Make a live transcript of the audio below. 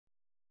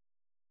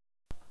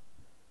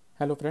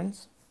Hello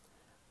friends,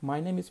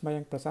 my name is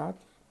Mayank Prasad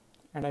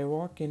and I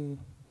work in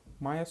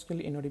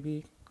MySQL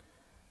InnoDB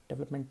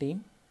development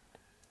team.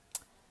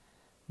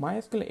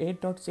 MySQL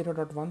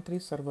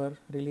 8.0.13 server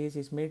release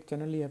is made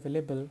generally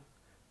available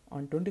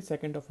on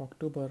 22nd of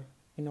October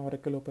in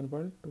Oracle Open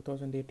World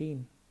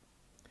 2018.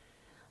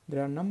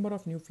 There are a number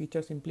of new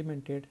features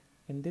implemented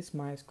in this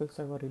MySQL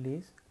server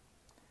release,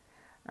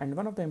 and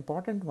one of the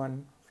important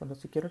one from the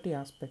security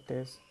aspect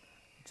is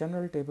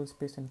general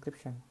tablespace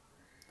encryption.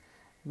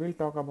 We'll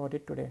talk about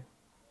it today.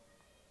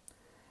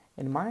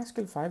 In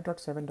MySQL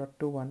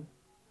 5.7.21,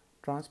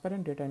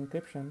 transparent data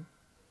encryption,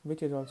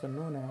 which is also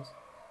known as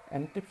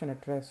encryption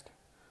at rest,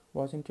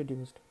 was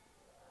introduced,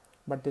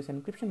 but this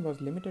encryption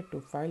was limited to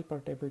file per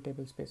table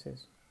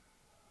tablespaces.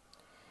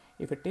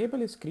 If a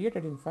table is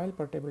created in file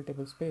per table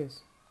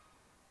tablespace,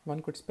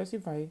 one could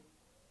specify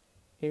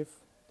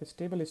if this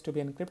table is to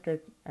be encrypted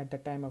at the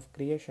time of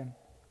creation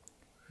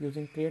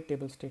using create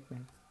table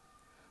statement.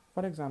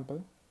 For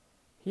example,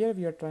 here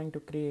we are trying to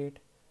create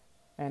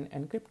an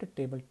encrypted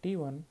table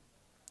T1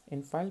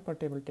 in file per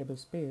table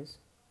tablespace.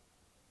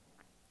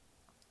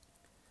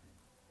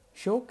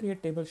 Show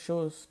create table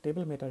shows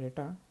table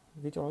metadata,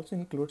 which also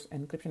includes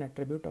encryption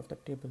attribute of the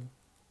table.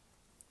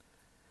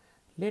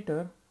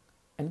 Later,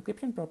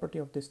 encryption property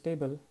of this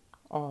table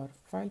or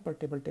file per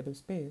table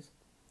tablespace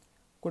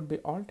could be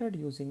altered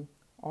using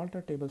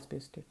alter table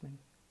statement.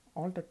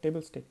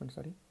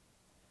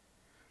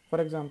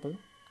 For example,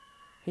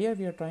 here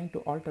we are trying to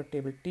alter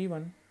table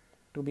T1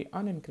 to be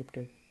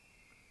unencrypted.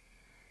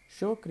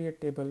 Show create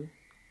table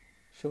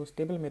shows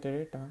table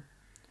metadata,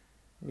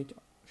 which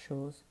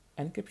shows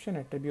encryption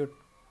attribute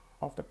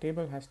of the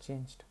table has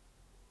changed.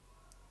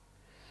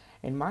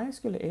 In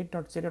MySQL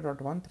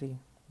 8.0.13,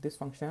 this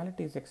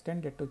functionality is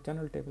extended to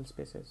general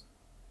tablespaces.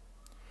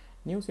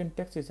 New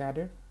syntax is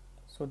added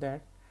so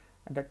that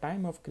at the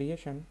time of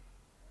creation,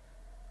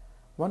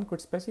 one could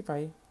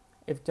specify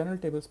if general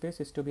tablespace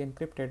is to be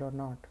encrypted or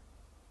not.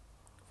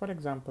 For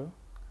example,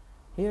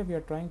 here we are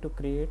trying to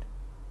create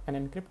an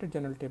encrypted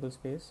general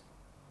tablespace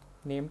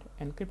named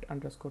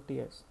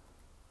encrypt_ts.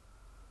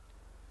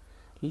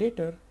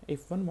 Later,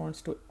 if one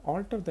wants to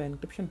alter the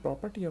encryption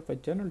property of a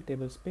general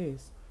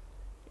tablespace,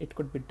 it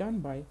could be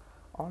done by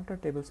alter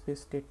tablespace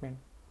statement.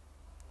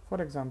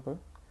 For example,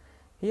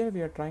 here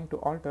we are trying to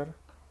alter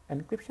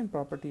encryption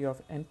property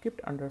of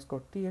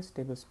encrypt_ts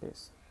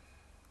tablespace.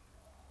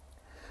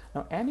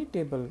 Now, any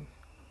table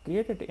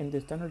created in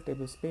this general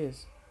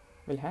tablespace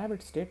will have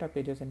its data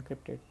pages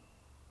encrypted.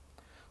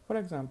 For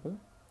example,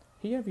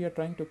 here we are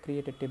trying to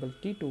create a table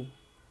T2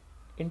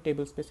 in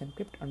tablespace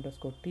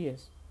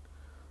encrypt_ts.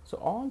 So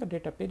all the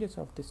data pages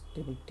of this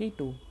table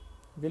T2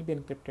 will be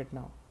encrypted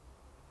now.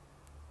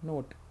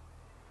 Note,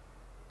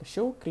 the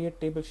show create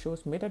table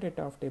shows metadata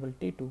of table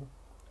T2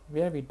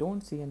 where we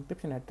don't see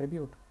encryption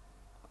attribute,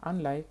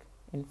 unlike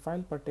in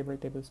file per table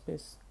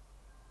tablespace.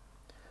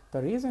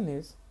 The reason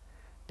is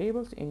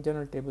tables in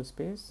general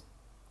tablespace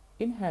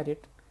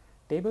inherit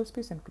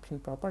tablespace encryption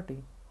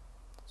property,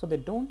 so they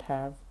don't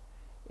have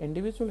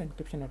individual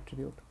encryption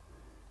attribute.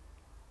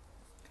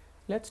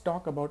 Let's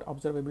talk about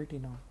observability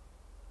now.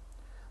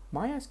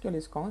 MySQL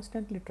is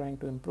constantly trying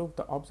to improve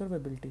the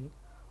observability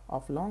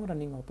of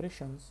long-running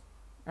operations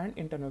and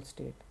internal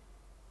state.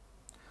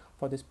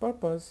 For this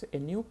purpose, a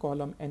new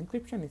column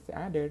encryption is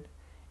added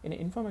in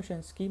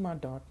information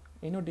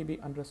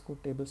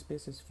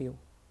schema.InnoDB_tablespaces view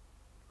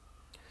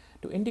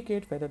to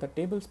indicate whether the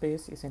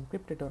tablespace is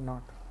encrypted or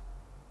not.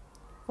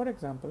 For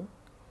example,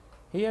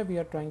 here we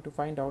are trying to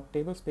find out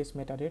tablespace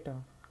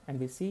metadata, and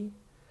we see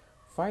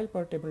file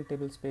per table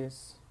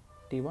tablespace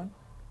T1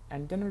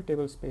 and general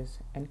tablespace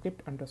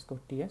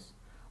encrypt_ts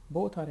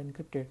both are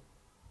encrypted,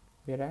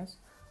 whereas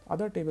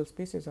other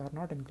tablespaces are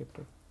not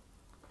encrypted.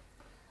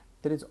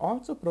 There is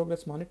also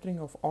progress monitoring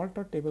of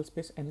alter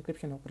tablespace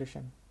encryption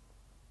operation.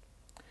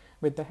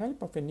 With the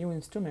help of a new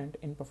instrument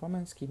in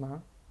performance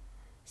schema,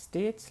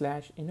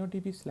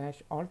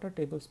 state/InnoDB/alter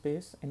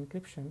tablespace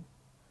encryption,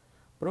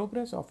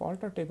 progress of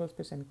alter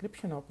tablespace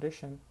encryption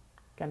operation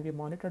can be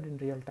monitored in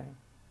real time.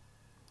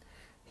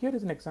 Here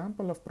is an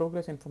example of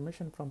progress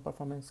information from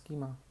performance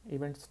schema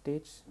event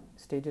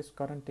stages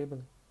current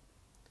table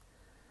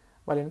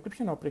while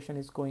encryption operation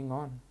is going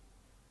on.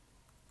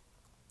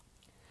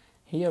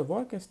 Here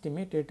work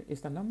estimated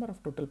is the number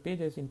of total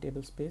pages in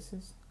table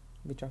spaces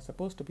which are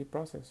supposed to be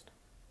processed,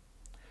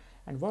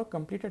 and work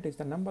completed is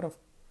the number of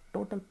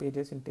total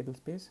pages in table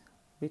space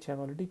which have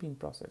already been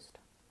processed.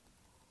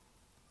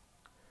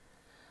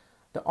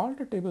 The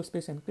alter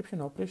tablespace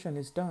encryption operation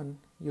is done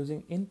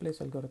using in-place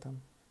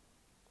algorithm.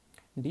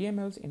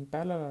 DMLs in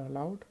parallel are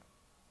allowed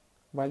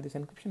while this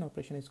encryption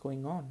operation is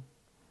going on,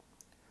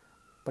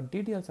 but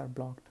DDLs are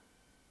blocked.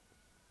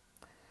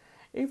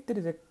 If there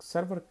is a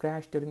server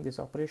crash during this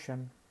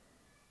operation,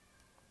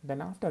 then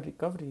after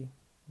recovery,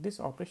 this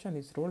operation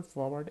is rolled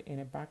forward in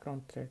a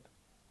background thread,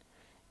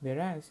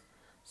 whereas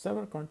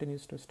server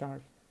continues to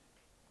start.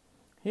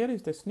 Here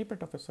is the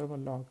snippet of a server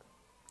log.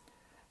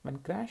 When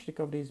crash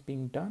recovery is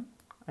being done,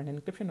 an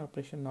encryption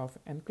operation of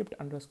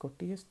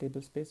encrypt_ts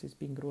tablespace is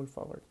being rolled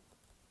forward.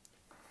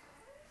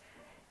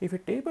 If a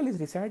table is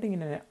residing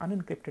in an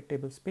unencrypted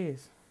table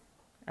space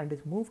and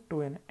is moved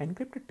to an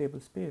encrypted table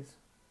space,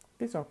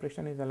 this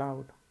operation is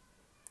allowed,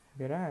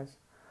 whereas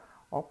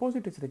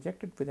opposite is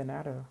rejected with an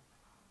error.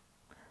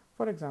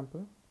 For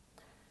example,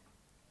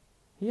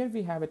 here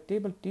we have a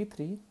table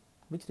T3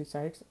 which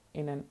resides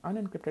in an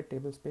unencrypted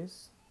table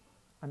space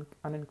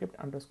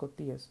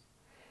unencrypt_ts,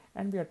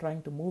 and we are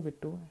trying to move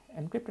it to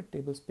encrypted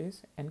table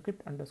space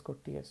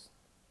encrypt_ts,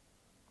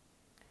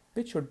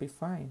 which should be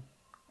fine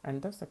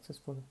and thus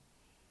successful.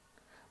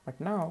 But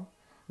now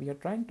we are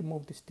trying to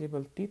move this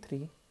table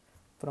T3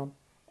 from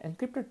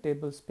encrypted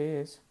table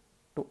space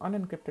to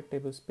unencrypted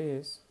table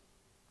space,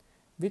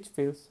 which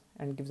fails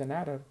and gives an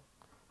error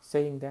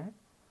saying that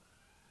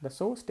the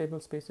source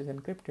table space is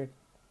encrypted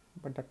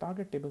but the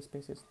target table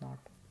space is not.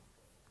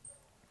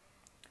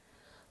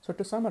 So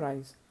to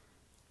summarize,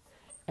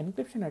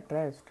 encryption at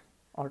rest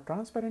or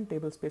transparent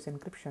table space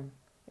encryption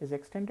is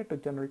extended to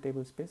general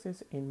table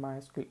spaces in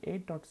MySQL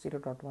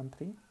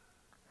 8.0.13.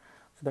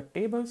 So the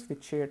tables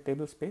which share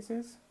table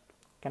spaces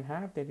can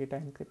have their data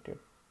encrypted.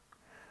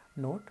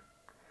 Note,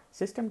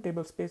 system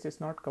table space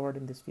is not covered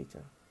in this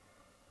feature.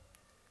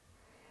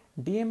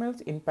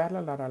 DMLs in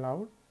parallel are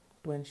allowed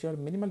to ensure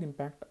minimal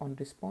impact on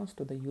response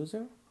to the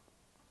user.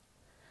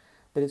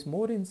 There is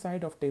more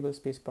inside of table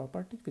space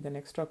property with an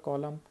extra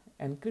column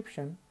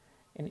encryption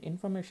in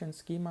information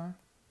schema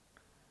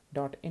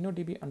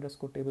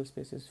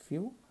 .InnoDB_tablespaces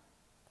view.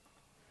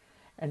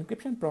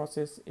 Encryption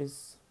process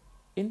is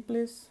in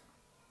place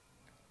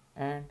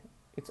and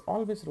it's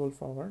always roll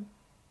forward.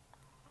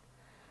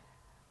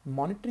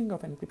 Monitoring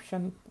of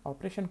encryption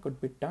operation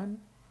could be done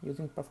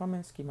using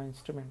performance schema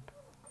instrument.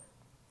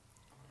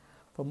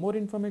 For more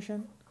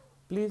information,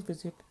 please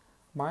visit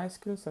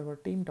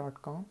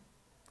mysqlserverteam.com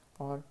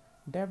or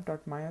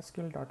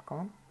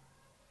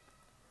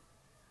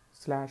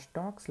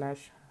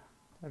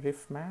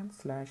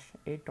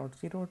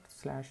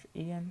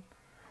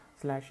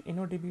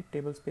dev.mysql.com/doc/riffman/8.0/en/InnoDB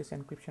tablespace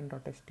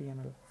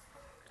encryption.html.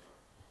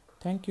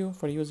 Thank you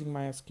for using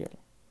MySQL.